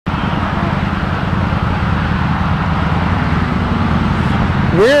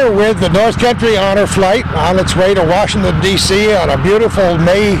We're with the North Country Honor Flight on its way to Washington, D.C. on a beautiful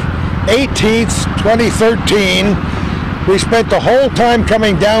May 18th, 2013. We spent the whole time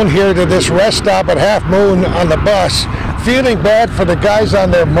coming down here to this rest stop at Half Moon on the bus, feeling bad for the guys on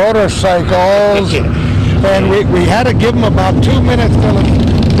their motorcycles. And we had to give them about 2 minutes till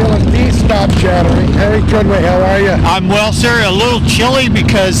it de-stopped chattering. Harry Treadway, how are you? I'm well, sir. A little chilly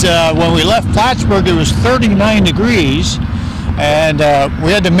because when we left Plattsburgh, it was 39 degrees. And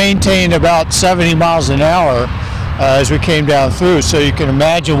we had to maintain about 70 miles an hour as we came down through. So you can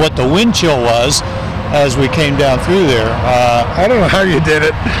imagine what the wind chill was as we came down through there. I don't know how you did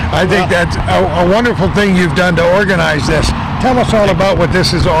it. I think that's a wonderful thing you've done to organize this. Tell us all about what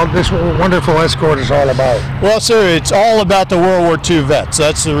this wonderful escort is all about. Well, sir, it's all about the World War II vets.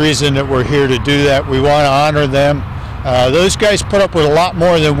 That's the reason that we're here to do that. We want to honor them. Those guys put up with a lot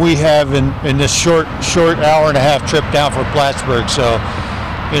more than we have in this short hour and a half trip down from Plattsburgh. So,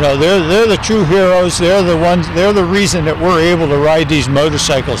 you know, they're the true heroes. They're the reason that we're able to ride these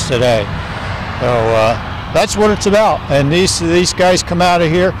motorcycles today. So that's what it's about. And these guys come out.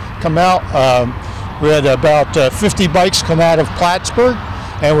 We had about 50 bikes come out of Plattsburgh,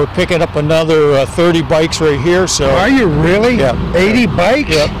 and we're picking up another 30 bikes right here. So are you really? Yeah. 80 bikes?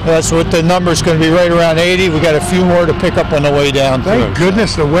 Yep. That's what the number's going to be, right around 80. We got a few more to pick up on the way down. Thank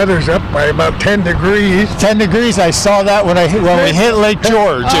goodness the weather's up by about 10 degrees. 10 degrees. I saw that when we hit Lake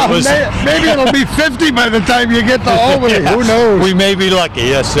George. Maybe it'll be 50 by the time you get to Albany. Yeah. Who knows? We may be lucky.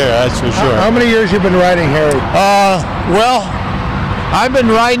 Yes, sir. That's for sure. How many years you been riding, Harry? Well, I've been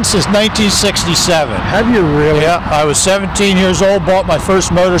riding since 1967. Have you really? Yeah, I was 17 years old, bought my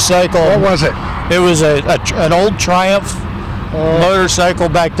first motorcycle. What was it? It was an old Triumph motorcycle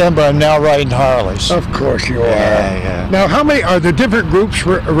back then, but I'm now riding Harleys. Of course you are. Yeah. Now, how many are the different groups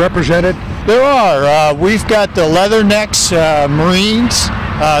represented? There are. We've got the Leathernecks Marines.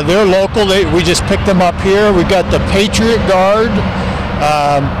 They're local. We just picked them up here. We've got the Patriot Guard,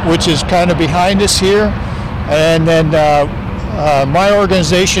 which is kind of behind us here. And then my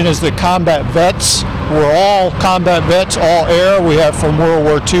organization is the Combat Vets. We're all combat vets, all air. We have from World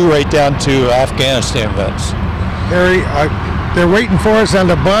War II right down to Afghanistan vets. Harry, they're waiting for us on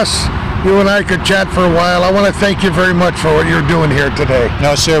the bus. You and I could chat for a while. I want to thank you very much for what you're doing here today.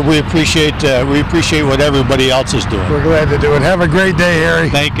 No, sir, we appreciate what everybody else is doing. We're glad to do it. Have a great day, Harry.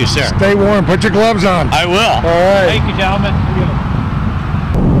 Thank you, sir. Stay warm. Put your gloves on. I will. All right. Thank you, gentlemen.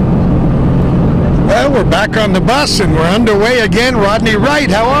 Well, we're back on the bus and we're underway again. Rodney Wright,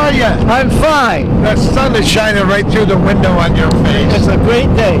 how are you? I'm fine. The sun is shining right through the window on your face. It's a great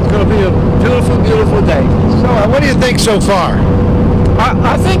day. It's going to be a beautiful, beautiful day. So, what do you think so far?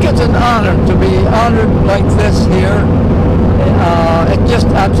 I think it's an honor to be honored like this here. It's just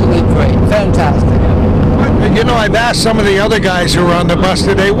absolutely great. Fantastic. You know, I've asked some of the other guys who were on the bus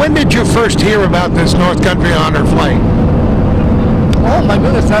today, when did you first hear about this North Country Honor Flight? Oh my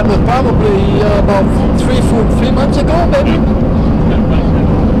goodness, that was probably about three months ago, maybe.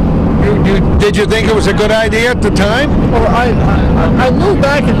 Did you think it was a good idea at the time? Well, I knew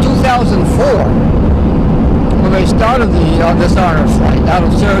back in 2004 when they started this honor flight out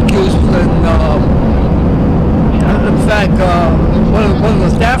of Syracuse, and in fact, one of the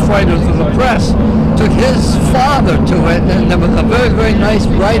staff writers of the press took his father to it, and there was a very, very nice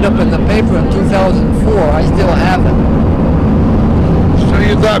write-up in the paper in 2004. I still have it. So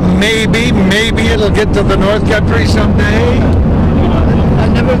you thought maybe it'll get to the North Country someday? I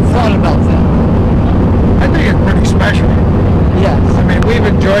never thought about that. I think it's pretty special. Yes. I mean, we've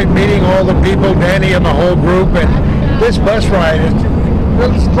enjoyed meeting all the people, Danny and the whole group, and this bus ride,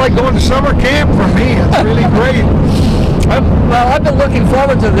 it's like going to summer camp for me. It's really great. Well, I've been looking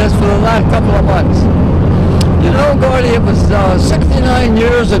forward to this for the last couple of months. You know, Gordy, it was 69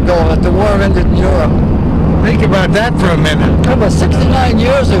 years ago that the war ended in Europe. Think about that for a minute. It was 69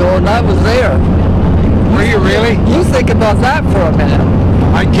 years ago, and I was there. Were you really? You think about that for a minute.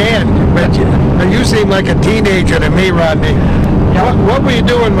 I can, but you seem like a teenager to me, Rodney. Yeah. What were you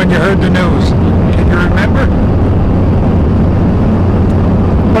doing when you heard the news? Can you remember?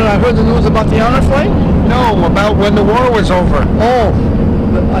 When I heard the news about the honor flight? No, about when the war was over. Oh,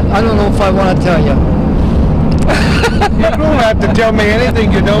 I don't know if I want to tell you. You don't have to tell me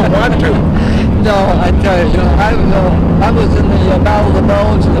anything you don't want to. No, I tell you, I was in the Battle of the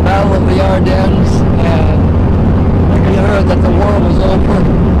Bulge and the Battle of the Ardennes, and we heard that the war was over.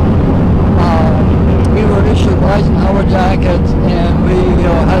 We were issued Eisenhower jackets, and we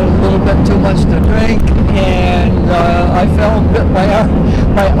had a little bit too much to drink, and I fell and bit my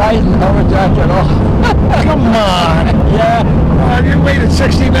Eisenhower jacket off. Come on. Yeah. You waited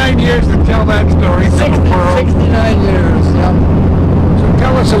 69 years to tell that story to the world. 69 years, yeah. So tell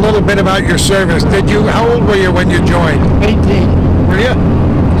tell us a little bit about your service. How old were you when you joined? 18. Were you?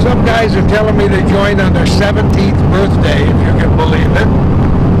 Some guys are telling me they joined on their 17th birthday, if you can believe it.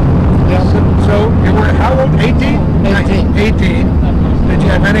 Yeah. So you were how old? 18? 18. 18. Did you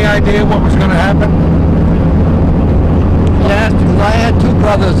have any idea what was going to happen? Yes, because I had two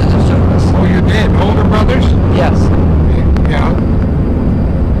brothers in the service. Oh, you did? Older brothers? Yes. Yeah.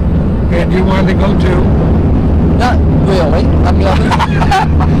 And you wanted to go too? Not really. I mean,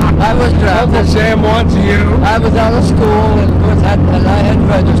 I was drafted. Uncle Sam wants you. I was out of school and I had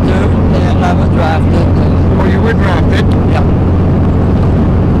registered and I was drafted. Oh, you were drafted? Yeah.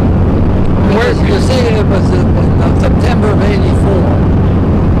 Where? You see, it was in September of '84.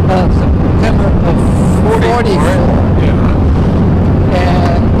 September of '44. Yeah.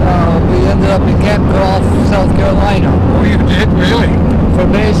 And we ended up in Camp Croft, South Carolina. Oh, you did? Really? For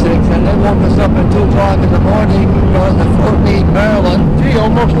basics, and they woke us up at 2 o'clock in the morning, going to Fort Meade, Maryland. Gee,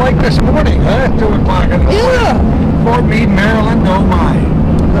 almost like this morning, huh? 2 o'clock in the morning. Yeah. Fort Meade, Maryland, oh my.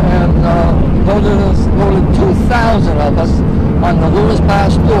 And loaded 2,000 of us on the Lewis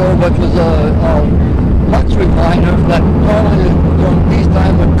Pass store, which was a luxury liner that normally during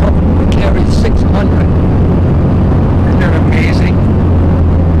peacetime would carry 600. Isn't that amazing?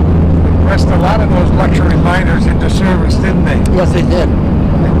 Pressed a lot of those luxury liners into service, didn't they? Yes, they did.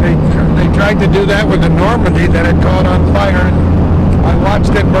 They tried to do that with the Normandy that had caught on fire. I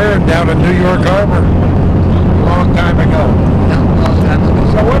watched it burn down in New York Harbor a long time ago. Yeah, a long time ago.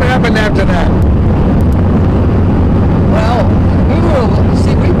 So what happened after that? Well, we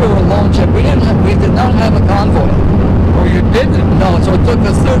were a lone ship. We did not have a convoy. Oh, you didn't? No, so it took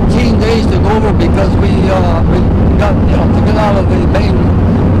us 13 days to go over because we got to get out of the main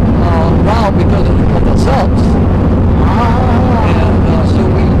route because of the subs. And so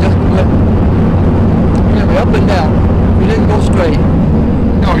we just went up and down. We didn't go straight.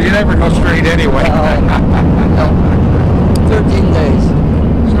 No, you never go straight anyway. No. 13 days.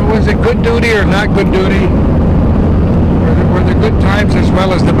 So was it good duty or not good duty? Were there good times as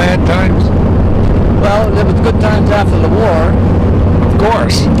well as the bad times? Well, there was good times after the war. Of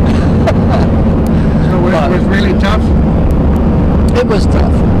course. So it was really tough? It was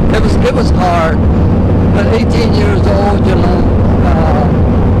tough. It was hard. But 18 years old,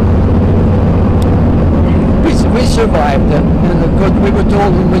 we survived it. And of course, we were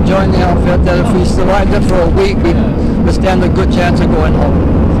told when we joined the outfit that if we survived it for a week, we would stand a good chance of going home.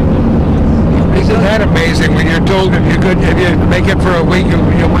 Isn't that amazing when you're told if you make it for a week,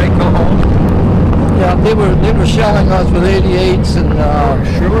 you might go home? Yeah, they were shelling us with 88s and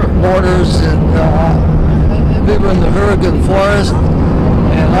sure. mortars, and we were in the Hurricane Forest,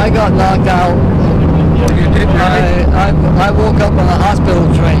 and I got knocked out. You did, really? I woke up on a hospital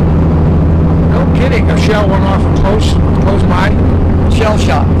train. No kidding. A shell went off close by? Shell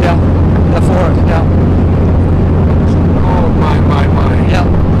shock, yeah. The forest, yeah. Oh, my. Yeah.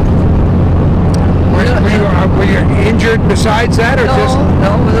 Were you injured besides that, or just?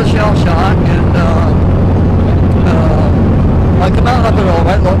 No, it was a shell shock, and I come out of it all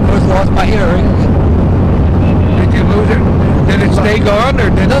right. First lost my hearing. Did you lose it? Did it stay gone, or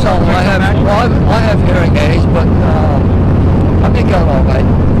did it? No, I have hearing aids, but I make out all right.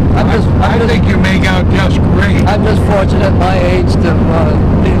 I think you make out just great. I'm just fortunate at my age to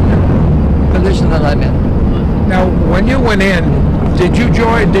be in the condition that I'm in. Now, when you went in, did you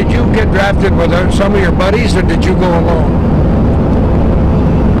get drafted with some of your buddies, or did you go alone?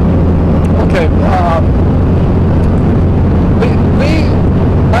 Okay,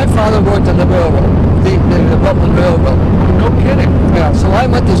 my father worked on the railroad, the Rutland Railroad. No kidding. Yeah, so I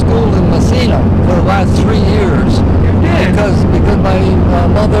went to school in Messina for the last 3 years. You did? Because my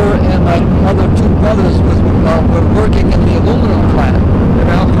mother and my other two brothers were working in the aluminum plant. In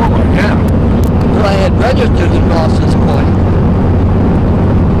Alcoa, yeah. But I had registered at Rawson's Point.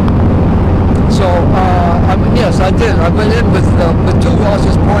 So, yes, I did. I went in with two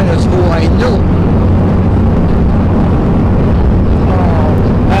Rawson's Pointers who I knew.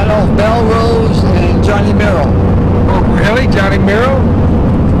 Adolph Belrose and Johnny Merrill. Oh, really? Johnny Merrill?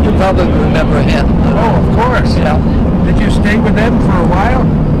 You probably remember him. Oh, of course. Yeah. Did you stay with them for a while?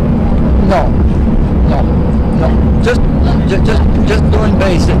 No. Just doing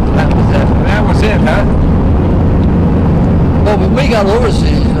basic. That was it. That was it, huh? Well, when we got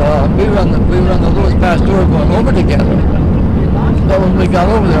overseas, we were on the Lewis Pass tour going over together. But when we got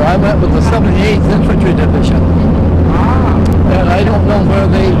over there, I went with the 78th Infantry Division. And I don't know where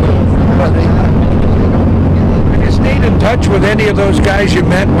they were. Have you stayed in touch with any of those guys you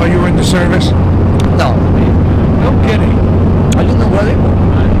met while you were in the service? No. No kidding. I didn't know where they were.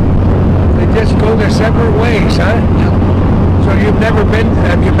 They just go their separate ways, huh? Yeah. So So you've never been,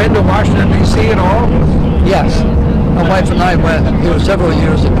 have you been to Washington, D.C. at all? Yes. My wife and I went here several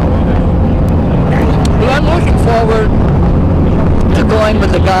years ago. But I'm looking forward to going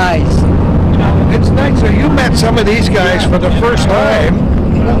with the guys. It's nice. So you met some of these guys for the first time.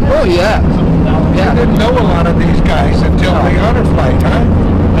 Oh, yeah. You didn't know a lot of these guys until the honor flight, huh?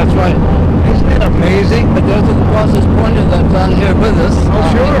 That's right. Isn't it amazing? But there's a process pointer that's on here with us. Oh,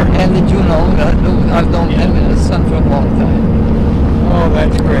 sure. And the Juno. I've known him and his son for a long time. Oh,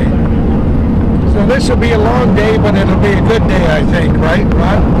 that's great. So this will be a long day, but it'll be a good day, I think, right,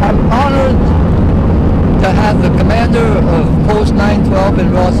 Ron? I'm honored to have the commander of Post 912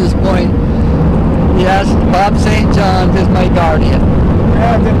 in Ross's Point. Yes, Bob St. John is my guardian.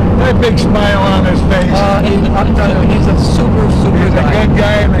 Yeah, that big smile on his face. I'm telling you, he's a super He's guy. a good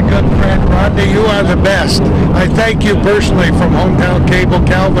guy and a good friend. Rodney, you are the best. I thank you personally from Hometown Cable,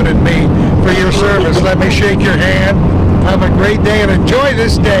 Calvin and me, for your service. Let me shake your hand. Have a great day and enjoy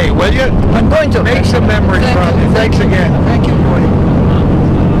this day, will you? I'm going to. Make some memories, Rodney. Thanks again. Thank you, Roy.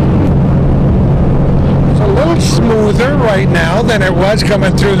 It's a little smoother right now than it was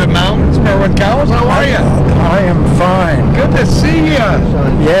coming through the mountains. Merwin Cowles, how are you? I am fine. Good to see you.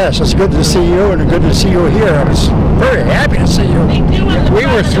 Yes, it's good to see you and good to see you here. I was very happy to see you. We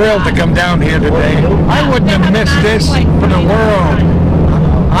were thrilled to come down here today. I wouldn't have missed this for the world.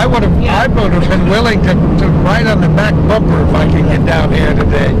 I would have been willing to ride on the back bumper if I could get down here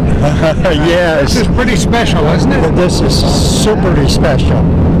today. Yes. This is pretty special, isn't it? This is super special.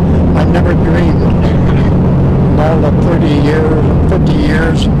 I never dreamed in all the 30 years, 50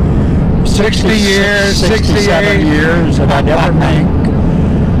 years, 60 years, 67 years that I'd ever make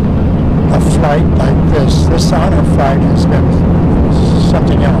a flight like this. This honor flight has been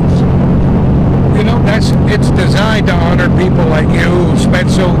something else. You know, it's designed to honor people like you who spent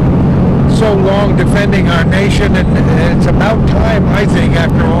so long defending our nation, and it's about time, I think,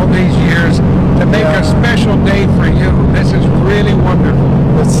 after all these years, to make a special day for you. This is really wonderful.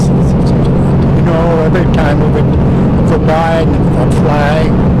 You know, every time we would go by and I'd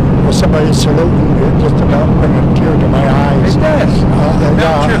fly, or somebody saluting, it just about bring a tear to my eyes. It does. It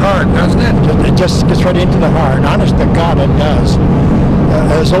melts your heart, doesn't it? It just gets right into the heart. Honest to God, it does.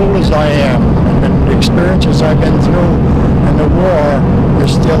 As old as I am, and the experiences I've been through in the war, it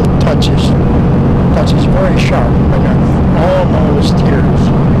still touches very sharp, and almost tears.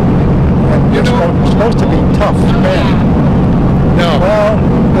 And You know, it's supposed to be tough men. No. Well,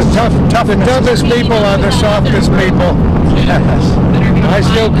 The toughest people are the softest people. yes. I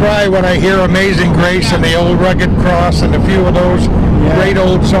still cry when I hear Amazing Grace and the Old Rugged Cross and a few of those great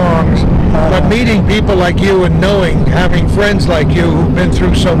old songs. But meeting people like you and knowing, having friends like you who've been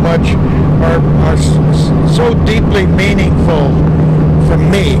through so much are so deeply meaningful for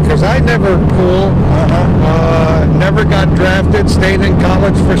me. Because I never never got drafted, stayed in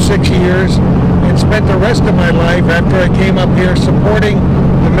college for 6 years, and spent the rest of my life after I came up here supporting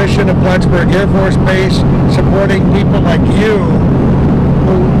the mission of Plattsburgh Air Force Base, supporting people like you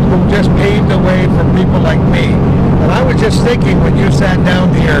who just paved the way for people like me. And I was just thinking when you sat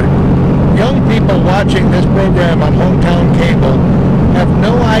down here, young people watching this program on Hometown Cable have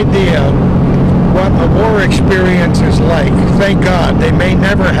no idea what a war experience is like. Thank God. They may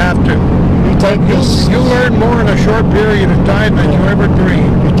never have to. You learn more in a short period of time than you ever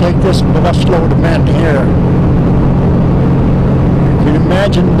dreamed. You take this busload of men here. You can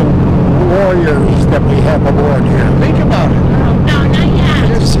imagine the warriors that we have aboard here. Think about it. No, not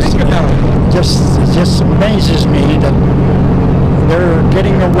yet. Just think about it. It just amazes me that they're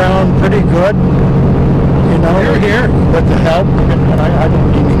getting around pretty good. You know, You're here. with the help, and I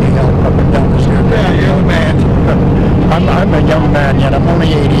don't need any help up and down the stairs. Yeah, you're the man. I'm a young man yet. I'm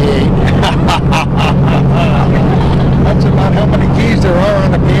only 88. That's about how many keys there are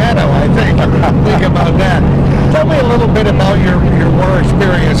on the piano, I think. Think about that. Tell me a little bit about your war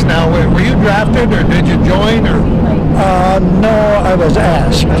experience now. Were you drafted or did you join? Or No, I was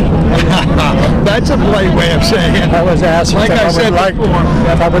asked. That's a polite way of saying it. I was asked Like if I I said would like before.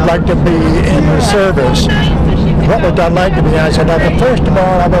 if I would like to be in the service. What would I like to be? I said, first of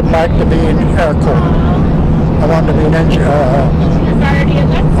all, I would like to be in Air Corps. I wanted to be an engineer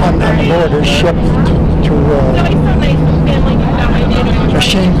on board a ship to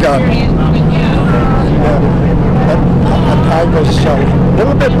machine gun. I was a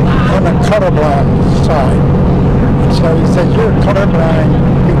little bit on the colorblind side. So he said, you're colorblind,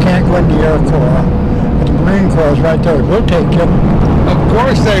 you can't go in the Air Corps. But the Marine Corps is right there. We'll take you. Of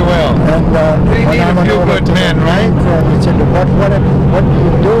course they will. And They when need I a went few over good to men, the right? Marine Corps, he said, what do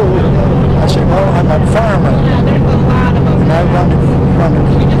you do? I said, well, I'm a farmer. And I run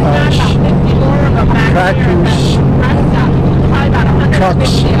tractors,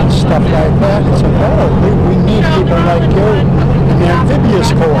 trucks and stuff like that. I said, oh, we need people like you in the amphibious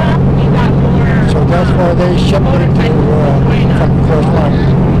corps. So that's why they shipped me to,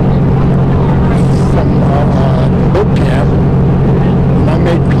 from boot camp. And I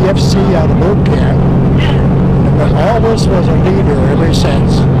made PFC out of boot camp. But always was a leader ever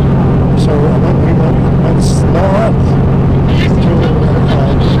since. So we went north to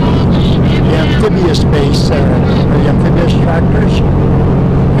the amphibious base there, the amphibious tractors.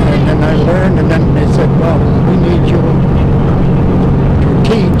 And then I learned, and then they said, well, we need you to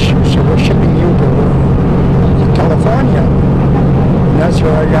teach, so we're shipping you to California. And that's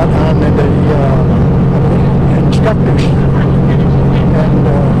where I got on the instructors. And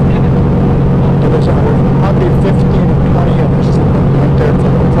there was probably 15 or 20 of us that went there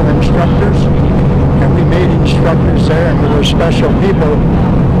for instructors. And we made instructors there, and we were special people.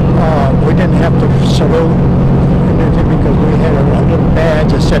 We didn't have to salute anything because we had a little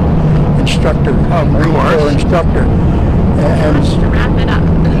badge that said instructor, Marine Corps instructor.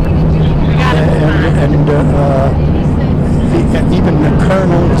 And even the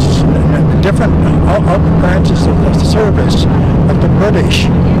colonels, different all branches of the service, like the British.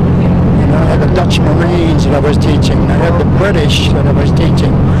 You know, I had the Dutch Marines that I was teaching. I had the British that I was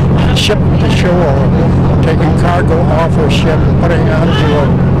teaching. Ship to shore, taking cargo off a ship, putting it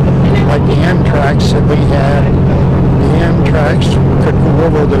onto like the Amtraks that we had. The Amtraks could go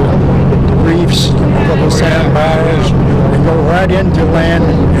over the reefs, over the sandbars, and go right into land,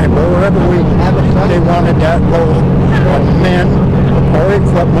 and wherever they wanted that load of men, or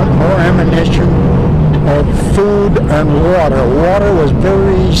equipment, or ammunition, or food and water. Water was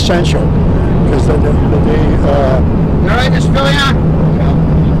very essential because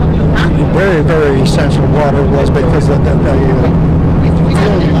very, very essential water was because of the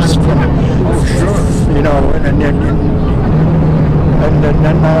fumes from, you know, and then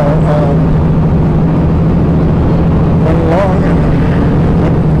went along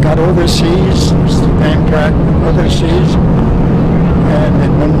and got overseas, Amtrak overseas, and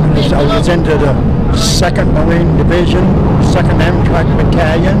then when I was into the 2nd Marine Division, 2nd Amtrak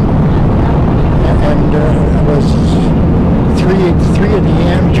Battalion, and I was three of the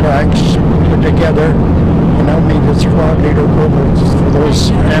Amtraks put together, and I made the squad leader for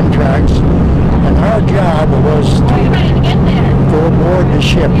those Amtraks, and our job was to go aboard the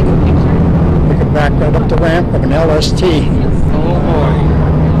ship. We could back right up the ramp of an LST,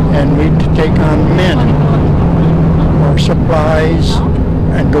 and we'd take on men or supplies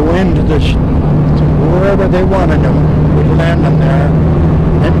and go into the wherever they wanted them. We'd land them there,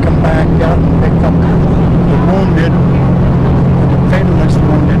 then come back out and pick up the wounded, the fatalist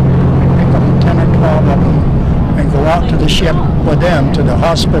wounded, pick up 10 or 12 of them, and go out to the ship with them, to the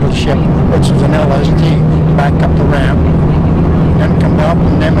hospital ship, which was an LST, back up the ramp. Then come out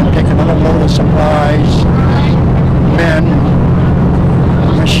from them and take another load of supplies, men,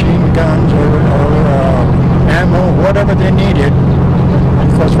 machine guns, or ammo, whatever they needed.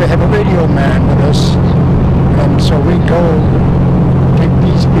 Of course, we have a radio man with us, and so we go take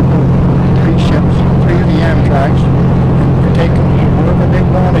these people, 3 ships, 3 of the Amtraks, and take them wherever they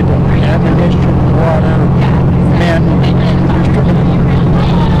wanted them, ammunition, water, men, distribute them,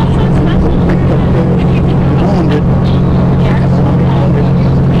 and pick up the wounded,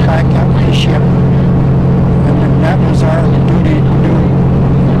 back out the ship, and then that was our duty to do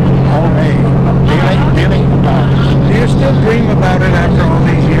all day, daily. Do you still dream about it after all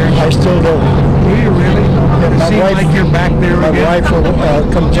these years? I still do. Do you really? Does it seem like you're back there my again? wife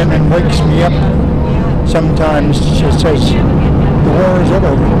comes in and wakes me up. Sometimes she says, the war is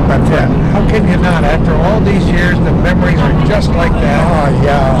over, my friend. How can you not? After all these years, the memories are just like that. Oh,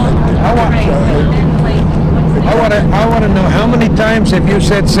 yeah. I want to know, how many times have you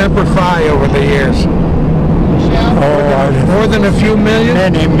said Semper Fi over the years? More than a few million?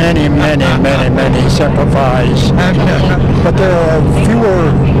 Many sacrifices. But there are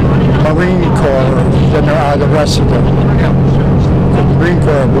fewer Marine Corps than there are the rest of them. The Marine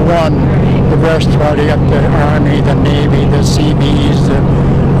Corps won, the rest are the Army, the Navy, the Seabees,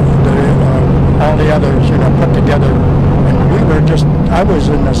 all the others, you know, put together. And we were just, I was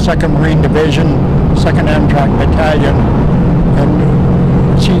in the 2nd Marine Division, 2nd Amtrak Battalion,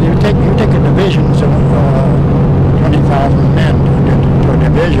 and see, you take a division, so 20,000 men to a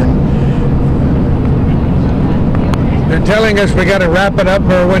division. They're telling us we got to wrap it up,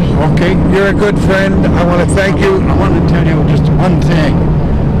 Merwin. Okay. You're a good friend. I want to thank you. I want to tell you just one thing.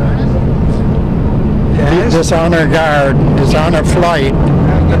 Yes? This honor guard, this honor flight,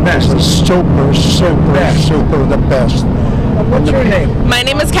 the best. is super the best. What's your name? My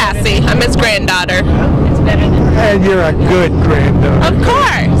name is Cassie. I'm his granddaughter. And you're a good granddaughter. Of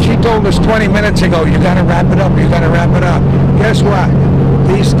course. She told us 20 minutes ago, you got to wrap it up. You got to wrap it up. Guess what?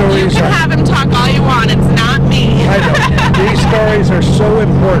 These You stories can are... have him talk all you want. It's not me. I know. These stories are so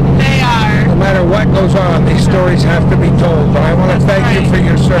important. They are. No matter what goes on, these stories have to be told. But I want to thank you for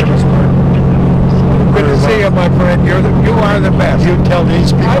your service, Mark. Good to see you, my friend. You are the best. You tell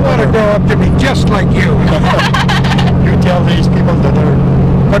these people. I want to grow up to be just like you. You tell these people that are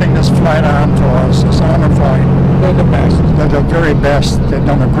putting this flight on for us, this honor flight. They're the best. They're the very best. They've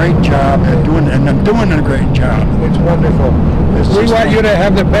done a great job. They're doing a great job. It's wonderful. We want you to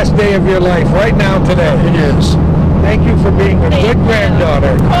have the best day of your life right now today. It is. Thank you for being a good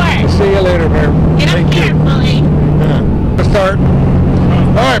granddaughter. Of course. See you later, Mary. Get up Thank you. carefully. Let's start.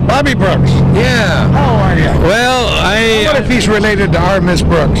 All right, Bobby Brooks. Yeah. How are you? Well, What if he's related to our Miss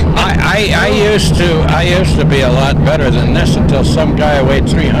Brooks? I used to be a lot better than this until some guy who weighed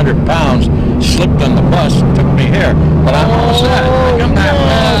 300 pounds slipped on the bus and took me here. But I'm all set.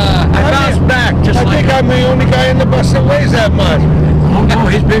 I bounced back just I like think I'm the only guy in the bus that weighs that much. Oh no,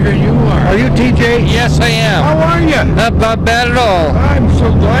 he's bigger than you are. Are you TJ? Yes, I am. How are you? Not bad at all. I'm so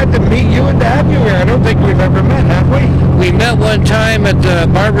glad to meet you and to have you here. I don't think we've ever met, have we? We met one time at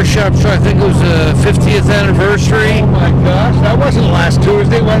the barbershop show. I think it was the 50th anniversary. Oh my gosh, that wasn't last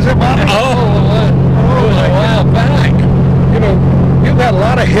Tuesday, was it, Bobby? It was a while back. You know, you've had a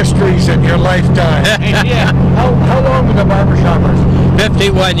lot of histories in your lifetime. Yeah. How long were the barbershoppers?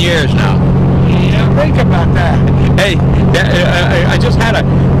 51 years now. Think about that. Hey, I just had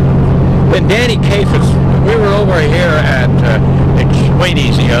when Danny Cafis, we were over here at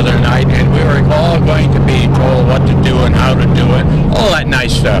Sweeney's the other night, and we were all going to be told what to do and how to do it, all that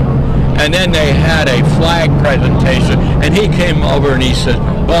nice stuff. And then they had a flag presentation, and he came over and he said,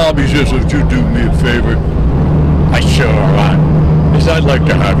 Bob, he says, would you do me a favor? I sure would. He said, I'd like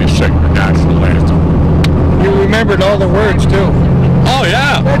to have you sing the national anthem. You remembered all the words, too. Oh,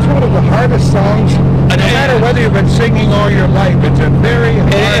 yeah. That's one of the hardest songs. No matter whether you've been singing all your life, it's a very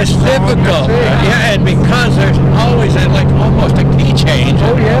hard It's song difficult. to sing. Yeah, and because there's always like almost a key change.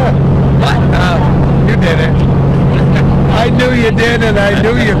 Oh, yeah. But, You did it. I knew you did, and I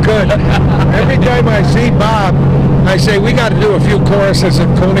knew you could. Every time I see Bob, I say, we got to do a few choruses of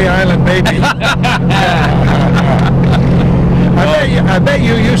Coney Island, baby. I bet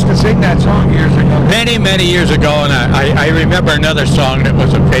you used to sing that song years ago. many years ago, and I remember another song that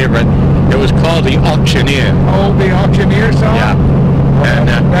was a favorite. It was called The Auctioneer. Oh, the Auctioneer song? Yeah. And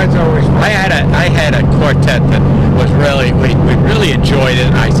that's always fun. I had a quartet that was really, we really enjoyed it,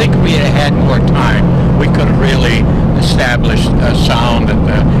 and I think if we had more time, we could have really established a sound.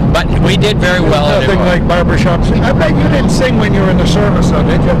 But we did very well. Nothing like barbershop singing. I bet you didn't sing when you were in the service, though,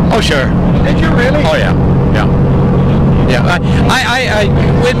 did you? Oh, sure. Did you really? Oh, yeah. Yeah,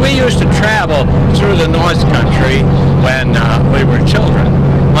 when we used to travel through the North Country when we were children,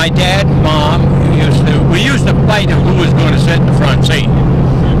 my dad and mom we used to fight who was going to sit in the front seat.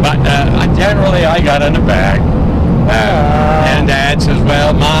 But generally I got in the back. And Dad says,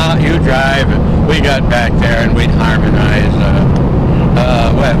 well, Ma, you drive. And we got back there and we'd harmonize.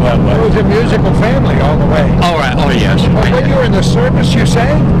 It was a musical family all the way. Oh, right. Oh, yes. When you were in the service, you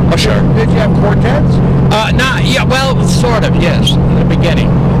sang? Oh, sure. Did you have quartets? Yeah, well, sort of, yes, in the beginning.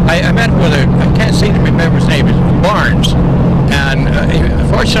 I met with I can't seem to remember his name, Barnes. And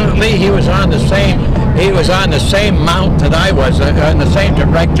fortunately, he was on the same mount that I was, on the same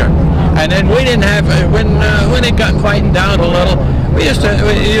director. And then we didn't have, when it got quieting down a little, we used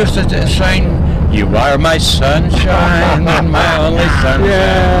to sing, you are my sunshine and my only sunshine.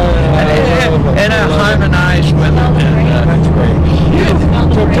 Yeah. And I harmonized with him. That's great.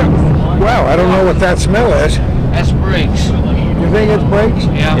 Wow, I don't know what that smell is. That's brakes. You think it's brakes?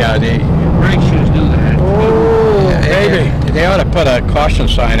 Yeah, the brake shoes do that. Oh, baby. They ought to put a caution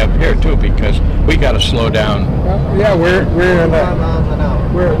sign up here too, because we got to slow down. Yeah, we're in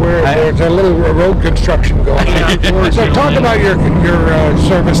there's a little road construction going on. So talk about your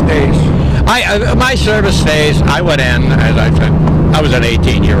service days. My service days, I went in, as I said, I was an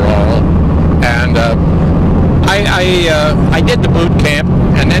 18-year-old, and I did the boot camp,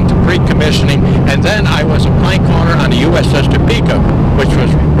 and then to pre-commissioning, and then I was a plank owner on the USS Topeka, which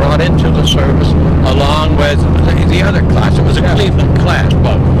was brought into the service along with the other class. It was a Cleveland class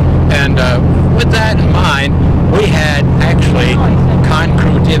boat. And with that in mind, we had actually Con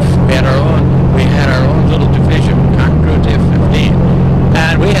Crew Div. We had our own little division, Con Crew Div 15.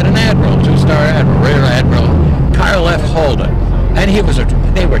 And we had an admiral, two-star admiral, Rear Admiral Carl F. Holden. And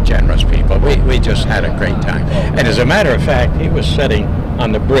they were generous people. We just had a great time. And as a matter of fact, he was sitting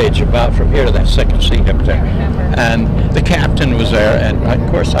on the bridge about from here to that second seat up there. And the captain was there, and of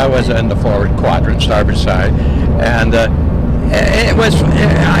course I was in the forward quadrant, starboard side. And it was,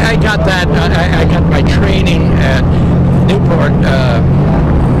 I got my training at Newport,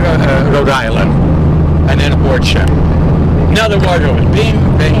 Rhode Island, and then aboard ship. In other words, it was bing,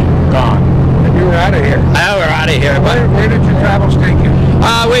 gone. And you were out of here. We're out of here. Where did your travels take you?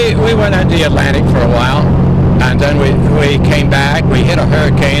 We went into the Atlantic for a while, and then we came back. We hit a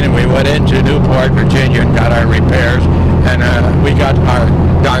hurricane, and we went into Newport, Virginia, and got our repairs. And we got our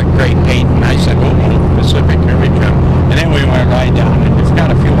dark gray paint, and I said, "Oh, Pacific, here we come." And then we went right down, and it's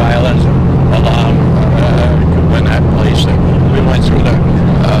got a few islands along in that place. And we went through the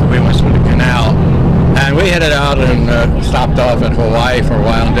canal. And we headed out and stopped off in Hawaii for a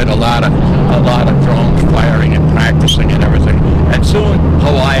while and did a lot of drone firing and practicing and everything. And soon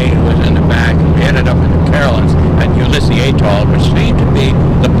Hawaii was in the back. We ended up in the Carolines at Ulysses Atoll, which seemed to be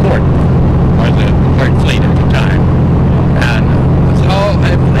the port or the port fleet at the time. And so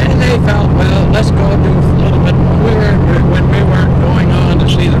and they felt, well, let's go do a little bit more. When we weren't going on to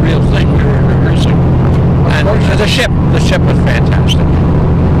see the real thing, we were rehearsing. And the ship was fantastic.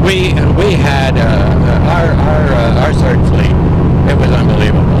 We had our third fleet. It was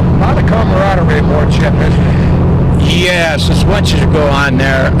unbelievable. A lot of camaraderie aboard ship, isn't it? Yes, as once you go on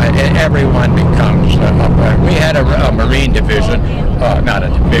there, everyone becomes. We had a Marine division, not a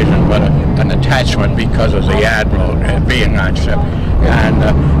division, but an attachment because of the admiral being on ship, and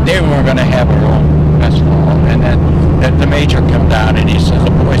they were going to have their own mess hall. And then the major came down and he says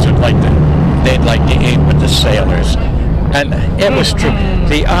the boys they'd like to eat with the sailors. And it was true.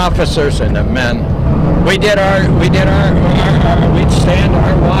 The officers and the men, we'd stand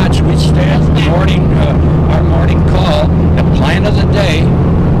our watch, we'd stand our morning call, the plan of the day.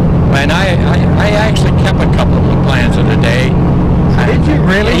 And I actually kept a couple of the plans of the day. Did you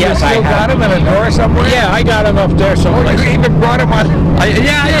really? Yes, you still got them in a drawer somewhere? Yeah, I got them up there someplace. Oh, you even brought them on? I should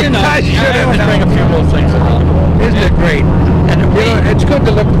have bring a few little things along. Isn't it great? And it's good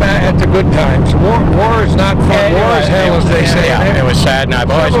to look back at the good times. War is not fun. War is hell, as they say. Yeah, it was sad. And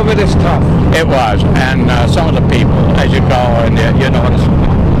some of it is tough. It was. And some of the people, as you go, and you notice,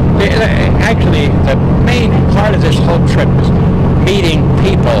 actually, the main part of this whole trip is meeting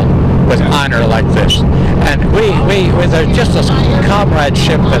people with honor like this. And with just a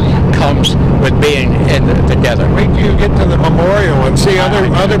comradeship that comes with being together. Wait till you get to the memorial and see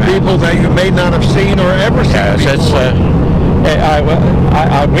other people that you may not have seen or ever seen. Yes,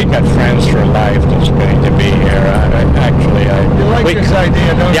 we got friends for life that's going to be here. You like this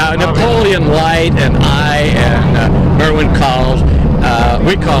idea, don't you? Yeah, Napoleon Light and I and Merwin Cowles,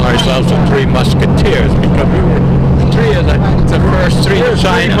 we call ourselves the Three Musketeers because we were three of the first three to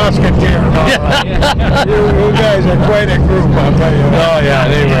sign up. Musketeers. You guys are quite a group, I'll tell you. Oh yeah,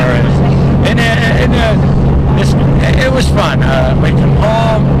 they were. And it was fun. We came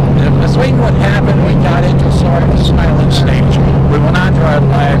home. The thing what happened, we got into sort of a silent stage. We went on to our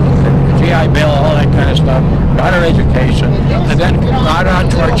life, GI Bill, all that kind of stuff, got our education, and then got on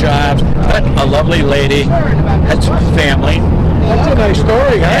to our jobs, met a lovely lady, had some family. That's a nice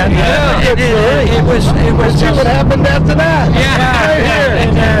story, huh? And it was see what happened after that.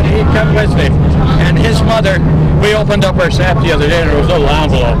 Yeah, and he come with me. And his mother, we opened up our sap the other day, and there was a little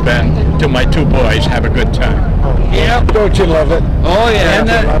envelope in to my two boys. Have a good time. Yeah, don't you love it? Oh yeah.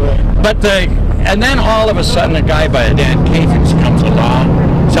 And then all of a sudden, a guy by the name Cafins comes along,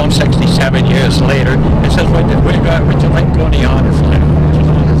 some 67 years later, and says, "Would you like to go on the honor flight?"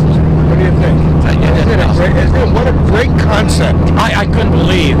 What do you think? What a great concept. I couldn't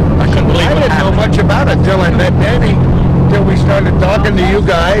believe. I didn't know much about it till I met Danny. Till we started talking to you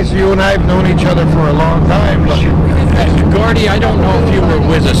guys. You and I have known each other for a long time. Gordy, I don't know if you were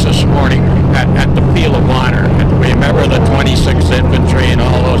with us this morning at the Field of Honor. Remember the 26th Infantry and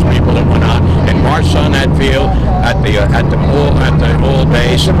all those people that went on and marched on that field at the old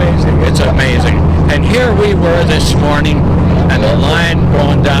base. It's amazing. It's amazing. And here we were this morning, and the line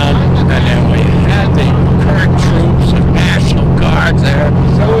going down, and then we had the current troops and National Guard there.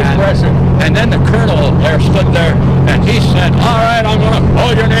 So impressive. And then the colonel there stood there, and he said, "All right, I'm going to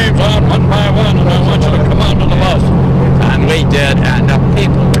call your names on one by one, and I want you to come onto the bus." And we did, and the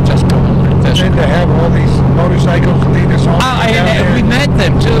people were just going like this. And to have all these motorcycles lead us on. And we met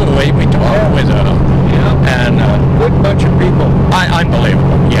them too. We talked with them. And good bunch of people.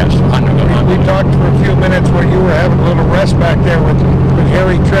 Unbelievable. Yes, unbelievable. We talked for a few minutes where you were having a little rest back there with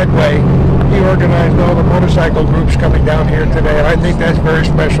Harry Treadway. He organized all the motorcycle groups coming down here today, and I think that's very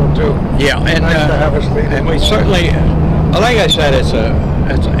special too. Yeah, and nice to have us lead. And we certainly Well, like I said, it's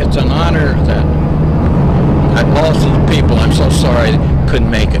an honor that I lost to the people. I'm so sorry I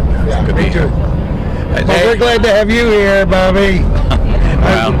couldn't make it. Could be here. Well, we're glad to have you here, Bobby.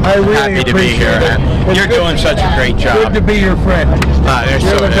 Well, I really happy to be here. You're doing such a great job. Good to be your friend. You're You're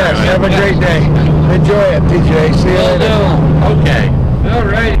so the best. good. Have a great day. Enjoy it, TJ. See you later. Okay. All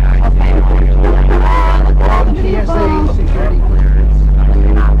right.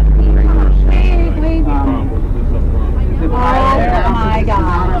 Oh my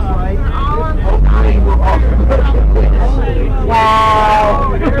God.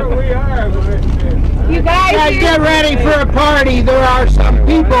 Wow. You guys Get ready for a party. There are some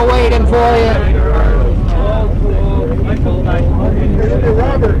people waiting for you.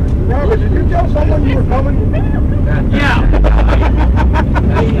 Robert, did you tell someone you were coming? Yeah.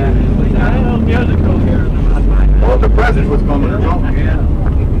 Oh, the president was coming or something.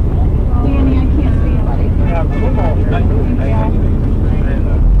 Danny, I can't see anybody.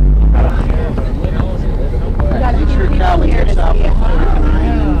 Get your colleague here to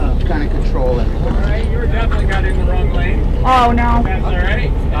Kind of control it. Alright, you were definitely got in the wrong lane. Oh, no. That's alright.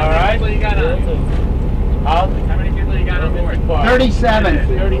 Alright. How many people you got on? How many people you got on board? 37.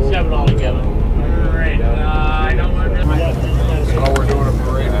 37 altogether. Alright, I don't want to... Oh, we're doing a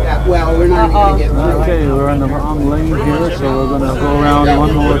parade. Yeah, well, we're not going to get through. Okay, we're on the wrong lane here, so we're going to go around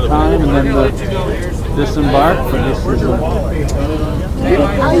one more time and then disembark. But this is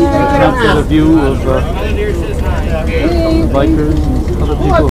a view of bikers and other people